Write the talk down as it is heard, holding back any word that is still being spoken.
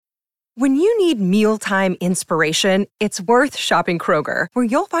When you need mealtime inspiration, it's worth shopping Kroger, where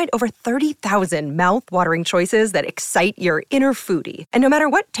you'll find over 30,000 mouth-watering choices that excite your inner foodie. And no matter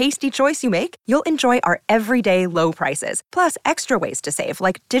what tasty choice you make, you'll enjoy our everyday low prices, plus extra ways to save,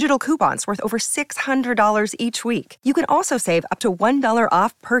 like digital coupons worth over $600 each week. You can also save up to $1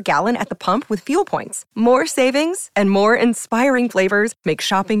 off per gallon at the pump with fuel points. More savings and more inspiring flavors make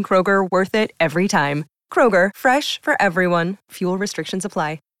shopping Kroger worth it every time. Kroger, fresh for everyone. Fuel restrictions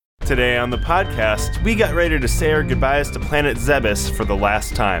apply. Today on the podcast, we got ready to say our goodbyes to planet Zebes for the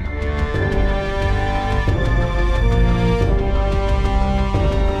last time.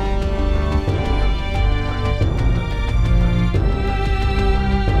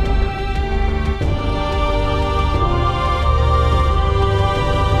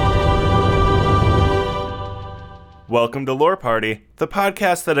 Welcome to Lore Party, the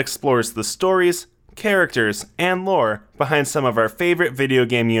podcast that explores the stories, characters, and lore behind some of our favorite video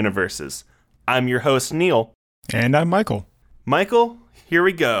game universes. I'm your host, Neil. And I'm Michael. Michael, here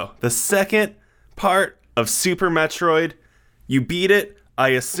we go. The second part of Super Metroid. You beat it, I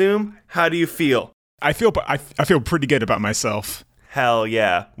assume. How do you feel? I feel pretty good about myself. Hell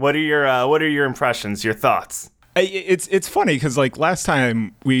yeah. What are your impressions, your thoughts? It's funny because like last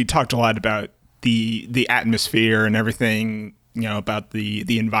time we talked a lot about the atmosphere and everything, you know, about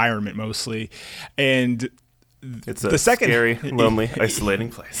the environment mostly, and it's a scary, lonely, isolating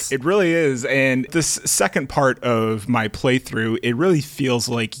place. It really is. And this second part of my playthrough, it really feels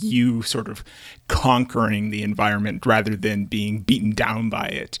like you sort of conquering the environment rather than being beaten down by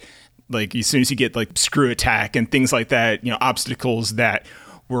it. Like as soon as you get like screw attack and things like that, you know, obstacles that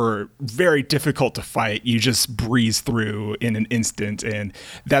were very difficult to fight, you just breeze through in an instant, and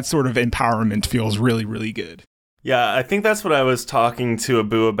that sort of empowerment feels really, really good. Yeah, I think that's what I was talking to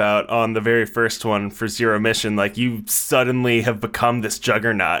Abu about on the very first one for Zero Mission. Like, you suddenly have become this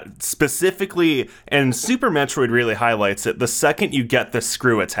juggernaut. Specifically, and Super Metroid really highlights it, the second you get the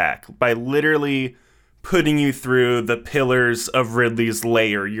screw attack, by literally putting you through the pillars of Ridley's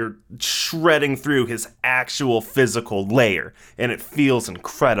lair. You're shredding through his actual physical lair, and it feels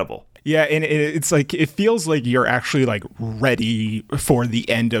incredible. Yeah, and it's like, it feels like you're actually like ready for the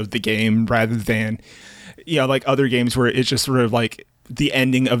end of the game rather than, you know, like other games where it's just sort of like the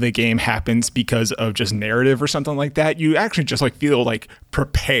ending of the game happens because of just narrative or something like that. You actually just like feel like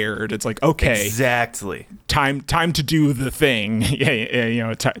prepared. It's like, okay, exactly. Time to do the thing. Yeah, you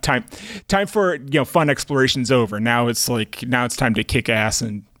know, time for, you know, fun exploration's over. Now it's time to kick ass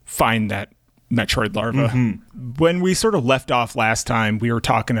and find that Metroid larva. Mm-hmm. When we sort of left off last time, we were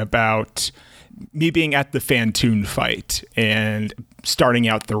talking about me being at the Phantoon fight and starting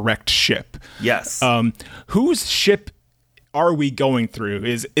out the wrecked ship. Yes. Whose ship are we going through?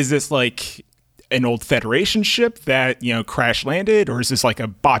 Is this like an old Federation ship that, you know, crash landed, or is this like a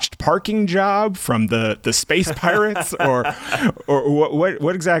botched parking job from the space pirates, or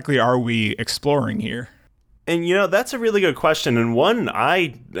what exactly are we exploring here? And, you know, that's a really good question, and one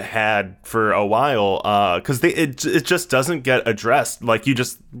I had for a while, because it just doesn't get addressed. Like, you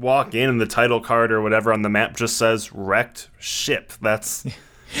just walk in and the title card or whatever on the map just says wrecked ship. That's a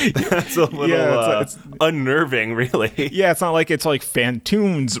little it's unnerving, really. Yeah, it's not like it's like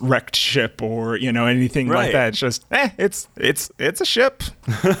Phantoon's wrecked ship or, you know, anything like that. It's just, it's a ship.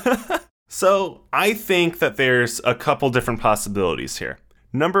 So I think that there's a couple different possibilities here.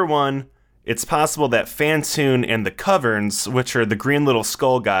 Number one, it's possible that Phantoon and the Coverns, which are the green little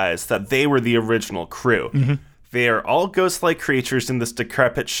skull guys, that they were the original crew. Mm-hmm. They are all ghost-like creatures in this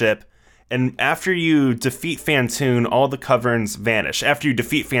decrepit ship, and after you defeat Phantoon, all the Coverns vanish. After you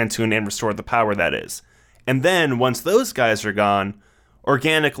defeat Phantoon and restore the power, that is. And then, once those guys are gone,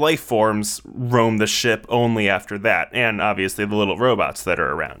 organic life forms roam the ship only after that, and obviously the little robots that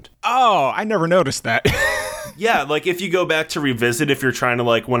are around. Oh, I never noticed that. Yeah, like if you go back to revisit, if you're trying to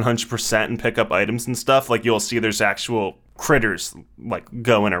like 100% and pick up items and stuff, like you'll see there's actual critters like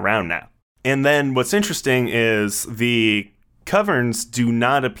going around now. And then what's interesting is the Coverns do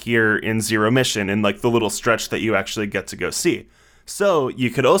not appear in Zero Mission in like the little stretch that you actually get to go see. So you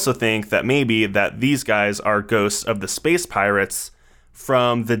could also think that maybe that these guys are ghosts of the space pirates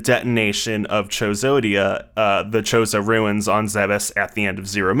from the detonation of Chozodia, the Chozo ruins on Zebes at the end of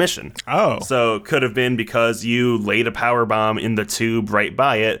Zero Mission. Oh. So it could have been because you laid a power bomb in the tube right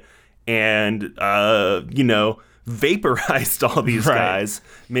by it and, you know, vaporized all these guys.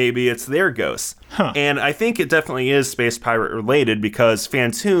 Maybe it's their ghosts. Huh. And I think it definitely is space pirate related because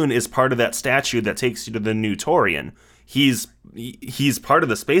Phantoon is part of that statue that takes you to the New Torian. He's part of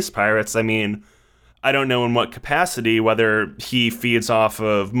the space pirates. I mean, I don't know in what capacity, whether he feeds off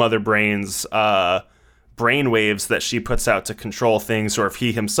of Mother Brain's brainwaves that she puts out to control things, or if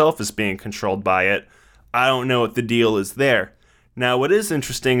he himself is being controlled by it. I don't know what the deal is there. Now, what is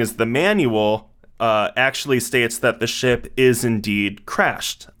interesting is the manual actually states that the ship is indeed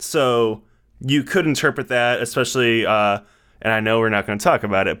crashed. So you could interpret that, especially, and I know we're not going to talk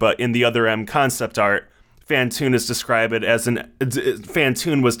about it, but in the Other M concept art, Phantoon was described as an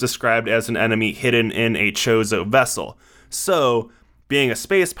enemy hidden in a Chozo vessel. So, being a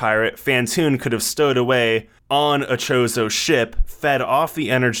space pirate, Phantoon could have stowed away on a Chozo ship, fed off the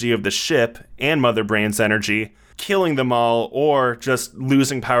energy of the ship and Mother Brain's energy, killing them all, or just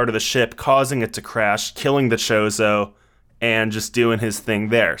losing power to the ship, causing it to crash, killing the Chozo, and just doing his thing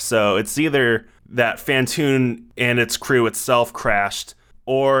there. So it's either that Phantoon and its crew itself crashed,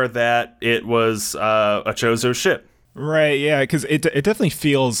 or that it was a Chozo ship. Right, yeah, because it definitely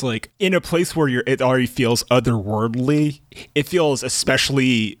feels like in a place where it already feels otherworldly, it feels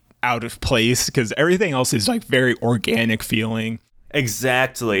especially out of place, because everything else is like very organic feeling.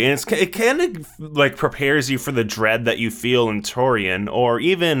 Exactly, and it kind of like prepares you for the dread that you feel in Torian, or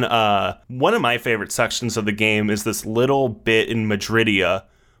even one of my favorite sections of the game is this little bit in Madridia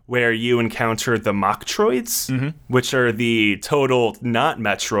where you encounter the Machtroids, which are the total not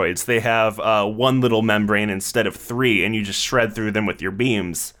Metroids. They have one little membrane instead of three, and you just shred through them with your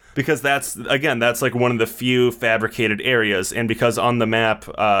beams. Because that's like one of the few fabricated areas, and because on the map,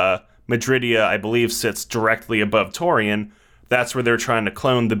 Madridia, I believe, sits directly above Torian, that's where they're trying to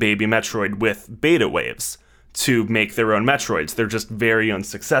clone the baby Metroid with beta waves to make their own Metroids. They're just very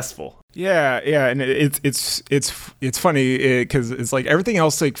unsuccessful. Yeah, and it's funny because it's like everything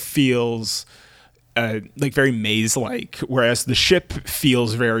else like feels like very maze-like, whereas the ship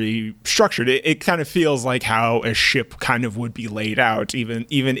feels very structured. It kind of feels like how a ship kind of would be laid out, even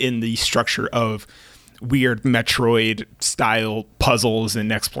in the structure of weird Metroid style puzzles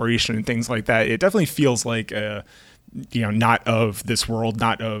and exploration and things like that. It definitely feels like not of this world,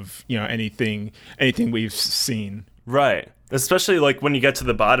 not of anything we've seen. Right. Especially like when you get to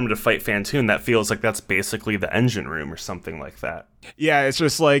the bottom to fight Phantoon, that feels like that's basically the engine room or something like that. Yeah, it's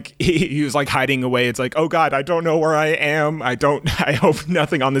just like he was like hiding away. It's like, oh God, I don't know where I am. I hope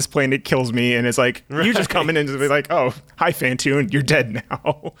nothing on this planet kills me. And it's like, right. You just coming in to be like, oh, hi Phantoon, you're dead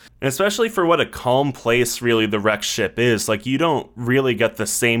now. And especially for what a calm place really the wrecked ship is, like you don't really get the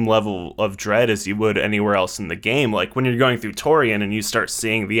same level of dread as you would anywhere else in the game. Like when you're going through Torian and you start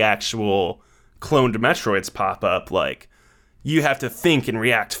seeing the actual cloned Metroids pop up, like you have to think and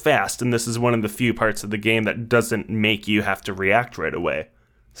react fast, and this is one of the few parts of the game that doesn't make you have to react right away.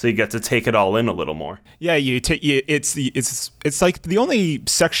 So you get to take it all in a little more. Yeah, it's like the only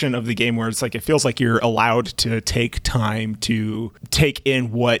section of the game where it's like it feels like you're allowed to take time to take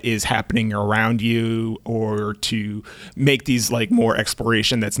in what is happening around you, or to make these like more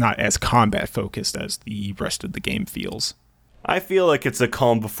exploration that's not as combat focused as the rest of the game feels. I feel like it's a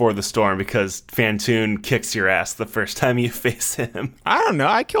calm before the storm because Phantoon kicks your ass the first time you face him. I don't know.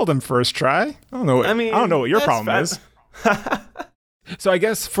 I killed him first try. I don't know what your problem is. So I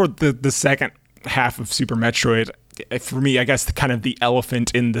guess for the second half of Super Metroid, for me, I guess kind of the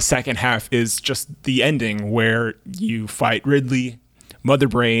elephant in the second half is just the ending where you fight Ridley, Mother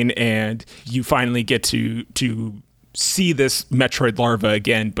Brain, and you finally get to see this Metroid larva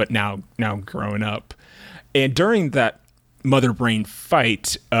again, but now grown up. And during that Mother Brain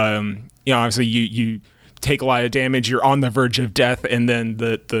fight, obviously you take a lot of damage, you're on the verge of death, and then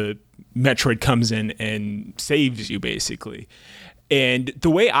the Metroid comes in and saves you, basically. And the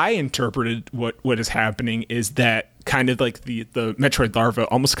way I interpreted what is happening is that kind of like the Metroid larva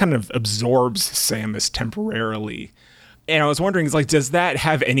almost kind of absorbs Samus temporarily. And I was wondering, does that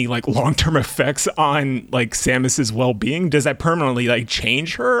have any like long-term effects on like Samus's well-being? Does that permanently like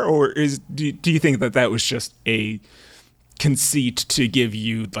change her, or do you think that was just a conceit to give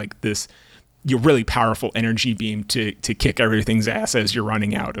you like this your really powerful energy beam to kick everything's ass as you're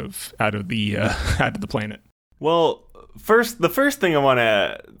running out of the planet? Well, the first thing I want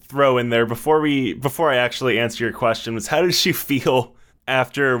to throw in there before I actually answer your question was, how did she feel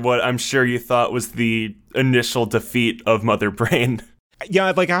after what I'm sure you thought was the initial defeat of Mother Brain?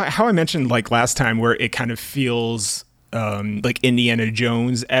 Yeah, like how I mentioned like last time, where it kind of feels like Indiana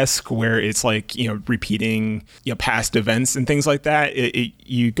Jones-esque, where it's like, repeating, past events and things like that.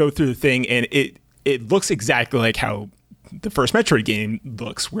 You go through the thing and it looks exactly like how the first Metroid game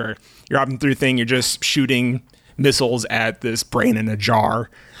looks, where you're hopping through the thing, you're just shooting missiles at this brain in a jar.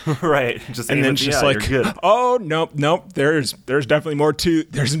 Right. And then just like, oh, nope. There's definitely more to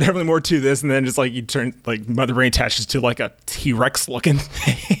this. And then just like you turn, like Mother Brain attaches to like a T-Rex looking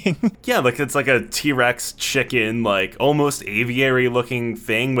thing. Yeah, like it's like a T-Rex chicken, like almost aviary looking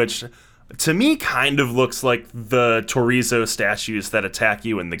thing, which to me kind of looks like the Torizo statues that attack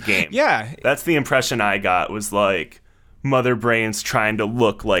you in the game. Yeah. That's the impression I got, was like Mother Brain's trying to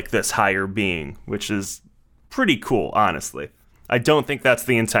look like this higher being, which is pretty cool, honestly. I don't think that's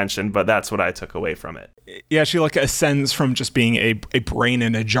the intention, but that's what I took away from it. Yeah, she like ascends from just being a brain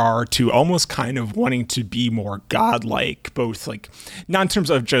in a jar to almost kind of wanting to be more godlike, both like not in terms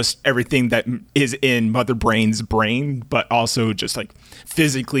of just everything that is in Mother Brain's brain, but also just like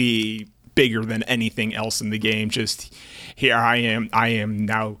physically bigger than anything else in the game. Just here I am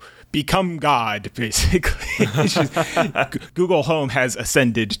now become God, basically. Google Home has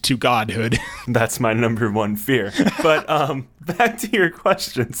ascended to godhood. That's my number one fear. But back to your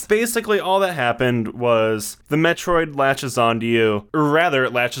questions. Basically, all that happened was the Metroid latches onto you, or rather,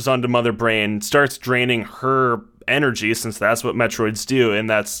 it latches onto Mother Brain, starts draining her energy, since that's what Metroids do, and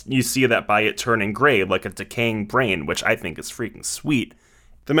you see that by it turning gray, like a decaying brain, which I think is freaking sweet.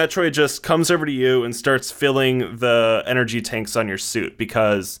 The Metroid just comes over to you and starts filling the energy tanks on your suit,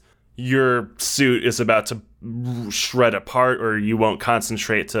 because your suit is about to shred apart, or you won't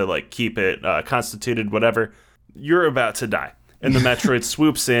concentrate to like keep it constituted, whatever. You're about to die. And the Metroid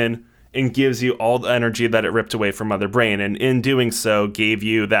swoops in and gives you all the energy that it ripped away from Mother Brain, and in doing so gave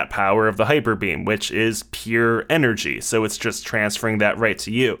you that power of the Hyper Beam, which is pure energy, so it's just transferring that right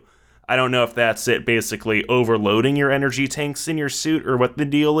to you. I don't know if that's it basically overloading your energy tanks in your suit or what the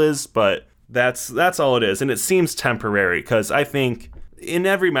deal is, but that's all it is. And it seems temporary, because I think in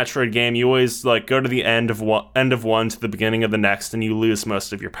every Metroid game, you always like go to the end of one to the beginning of the next, and you lose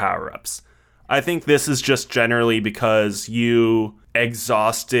most of your power-ups. I think this is just generally because you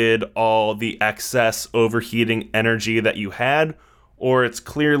exhausted all the excess overheating energy that you had, or it's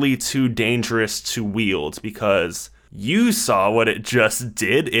clearly too dangerous to wield, because you saw what it just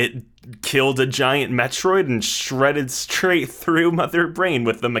did. It killed a giant Metroid and shredded straight through Mother Brain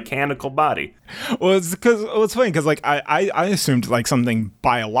with the mechanical body. Well, it's funny because like I assumed like something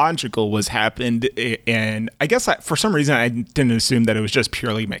biological was happened, and I guess for some reason I didn't assume that it was just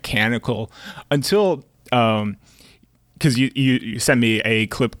purely mechanical until because you sent me a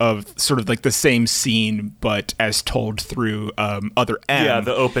clip of sort of like the same scene, but as told through Other M. Yeah,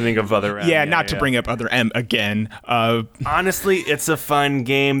 the opening of Other M. Yeah, not to bring up Other M again. Honestly, it's a fun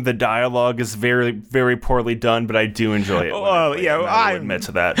game. The dialogue is very, very poorly done, but I do enjoy it. I admit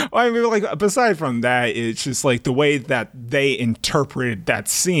to that. I mean, like, aside from that, it's just like the way that they interpreted that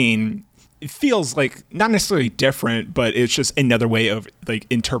scene. It feels like not necessarily different, but it's just another way of like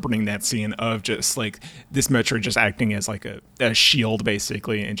interpreting that scene of just like this Metroid just acting as like a shield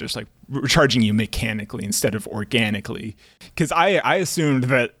basically, and just like recharging you mechanically instead of organically. Because I assumed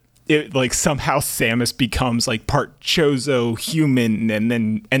that it like somehow Samus becomes like part Chozo human and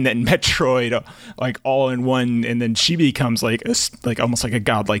then Metroid like all in one, and then she becomes like almost like a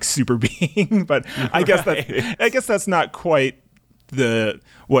godlike super being. But I guess that's not quite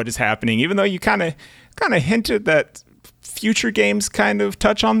what is happening, even though you kind of hinted that future games kind of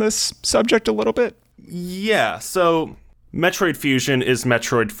touch on this subject a little bit. Yeah, so Metroid Fusion is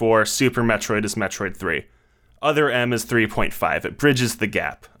Metroid 4, Super Metroid is Metroid 3. Other M is 3.5. It bridges the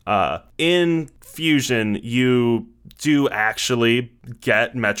gap. In Fusion, you do actually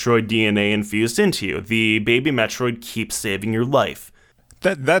get Metroid DNA infused into you. The baby Metroid keeps saving your life.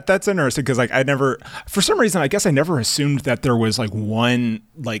 That's interesting, because like for some reason I guess I never assumed that there was like one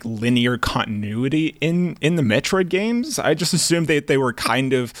like linear continuity in the Metroid games. I just assumed that they were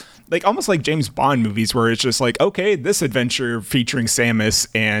kind of like almost like James Bond movies, where it's just like, okay, this adventure featuring Samus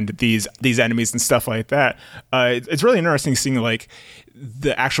and these enemies and stuff like that. It's really interesting seeing like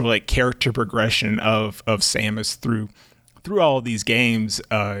the actual like character progression of Samus through all of these games.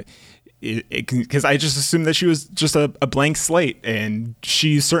 Because I just assumed that she was just a blank slate, and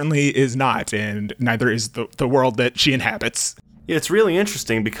she certainly is not, and neither is the world that she inhabits. Yeah, it's really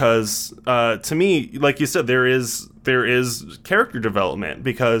interesting because to me, like you said, there is character development,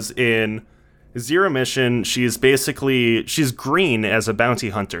 because in Zero Mission, she's green as a bounty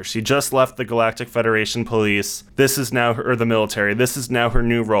hunter. She just left the Galactic Federation Police. This is now the military. This is now her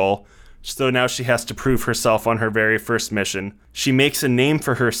new role. So now she has to prove herself on her very first mission. She makes a name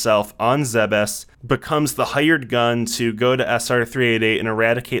for herself on Zebes, becomes the hired gun to go to SR-388 and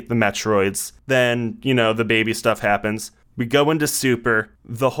eradicate the Metroids. Then, the baby stuff happens. We go into Super.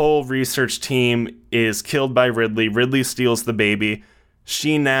 The whole research team is killed by Ridley. Ridley steals the baby.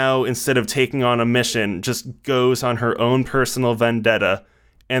 She now, instead of taking on a mission, just goes on her own personal vendetta.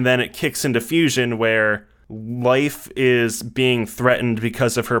 And then it kicks into Fusion, where life is being threatened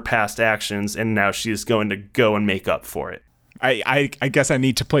because of her past actions, and now she's going to go and make up for it. I guess I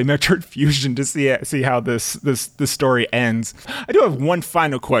need to play Metroid Fusion to see how this story ends. I do have one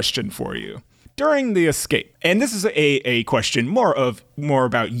final question for you. During the escape, and this is a question more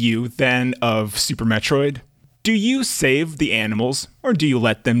about you than of Super Metroid, do you save the animals or do you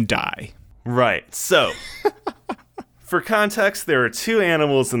let them die? Right. So, for context, there are two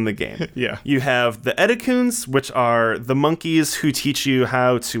animals in the game. Yeah. You have the Edacoons, which are the monkeys who teach you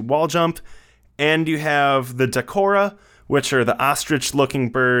how to wall jump, and you have the Dakora, which are the ostrich-looking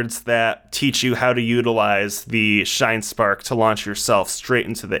birds that teach you how to utilize the Shine Spark to launch yourself straight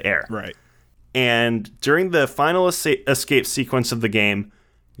into the air. Right. And during the final escape sequence of the game,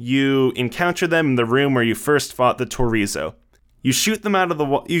 you encounter them in the room where you first fought the Torizo. You shoot them out of the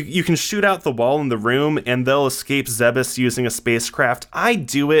wall. You can shoot out the wall in the room, and they'll escape Zebes using a spacecraft. I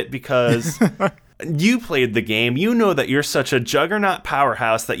do it because you played the game. You know that you're such a juggernaut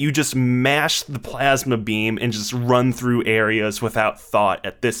powerhouse that you just mash the plasma beam and just run through areas without thought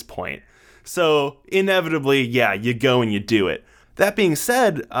at this point. So, inevitably, yeah, you go and you do it. That being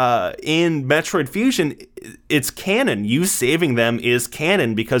said, in Metroid Fusion, it's canon. You saving them is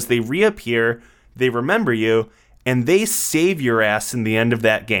canon because they reappear, they remember you, and they save your ass in the end of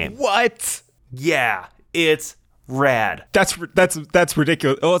that game. What? Yeah, it's rad. That's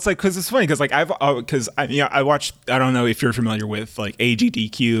ridiculous. Well, it's like, because it's funny because like I watched. I don't know if you're familiar with like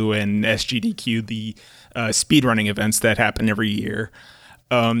AGDQ and SGDQ, the speedrunning events that happen every year.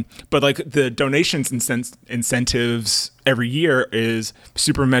 But like the donations incentives every year is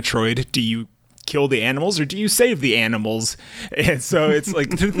Super Metroid. Do you kill the animals or do you save the animals? And so it's like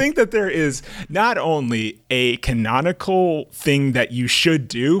to think that there is not only a canonical thing that you should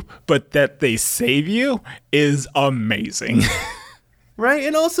do, but that they save you is amazing. Right?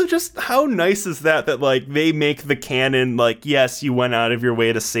 And also just how nice is that like they make the canon like, yes, you went out of your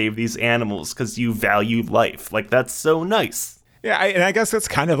way to save these animals because you value life. Like that's so nice. Yeah, and I guess that's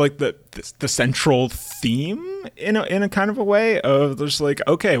kind of like the central theme in a kind of a way of just like,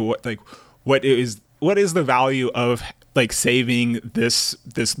 okay, what is the value of like saving this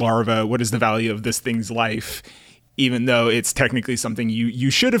larva? What is the value of this thing's life, even though it's technically something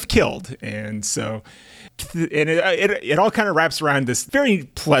you should have killed? And so, and it all kind of wraps around this very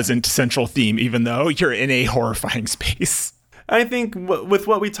pleasant central theme, even though you're in a horrifying space. I think with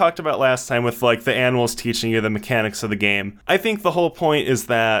what we talked about last time with like the animals teaching you the mechanics of the game, I think the whole point is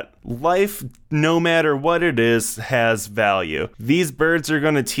that life, no matter what it is, has value. These birds are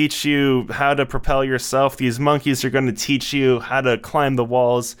going to teach you how to propel yourself. These monkeys are going to teach you how to climb the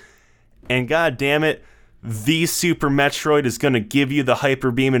walls. And god damn it, the Super Metroid is going to give you the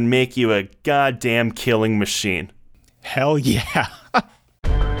Hyper Beam and make you a goddamn killing machine. Hell yeah.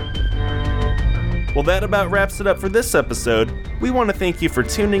 Well, that about wraps it up for this episode. We want to thank you for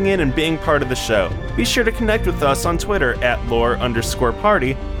tuning in and being part of the show. Be sure to connect with us on Twitter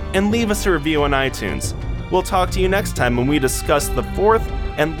 @lore_party and leave us a review on iTunes. We'll talk to you next time when we discuss the fourth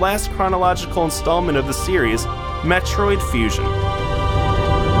and last chronological installment of the series, Metroid Fusion.